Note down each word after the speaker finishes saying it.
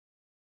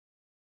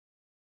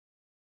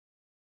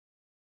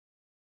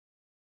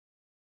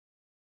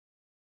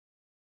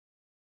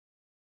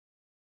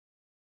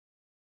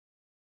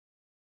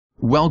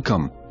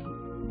Welcome.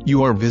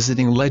 You are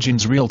visiting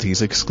Legends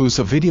Realty's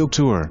exclusive video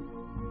tour.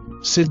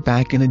 Sit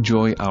back and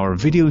enjoy our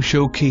video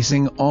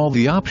showcasing all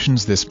the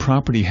options this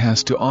property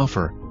has to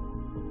offer.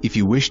 If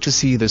you wish to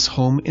see this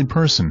home in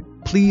person,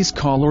 please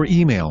call or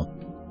email.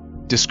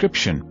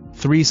 Description: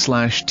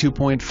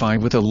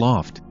 3/2.5 with a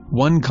loft,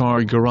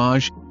 1-car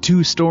garage,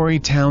 2-story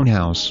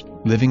townhouse,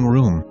 living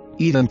room,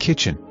 eat-in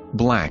kitchen,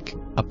 black,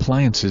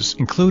 appliances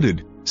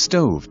included,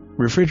 stove,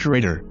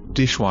 refrigerator,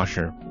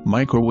 dishwasher,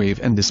 microwave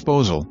and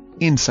disposal,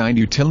 inside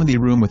utility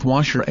room with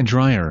washer and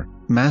dryer,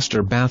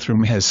 master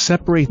bathroom has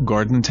separate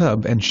garden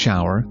tub and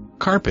shower,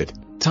 carpet,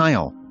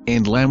 tile,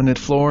 and laminate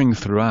flooring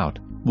throughout,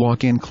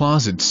 walk-in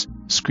closets,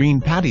 screen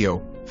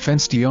patio,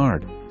 fenced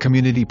yard,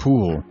 community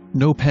pool,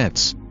 no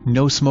pets,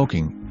 no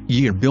smoking,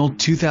 year built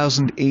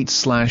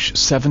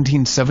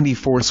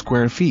 2008/1774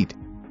 square feet.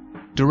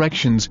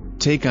 Directions: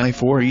 take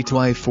I-4 to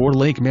I-4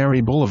 Lake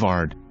Mary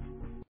Blvd.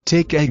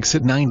 Take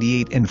exit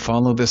 98 and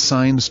follow the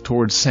signs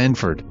towards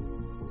Sanford.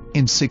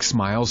 In 6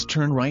 miles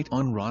turn right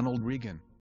on Ronald Regan.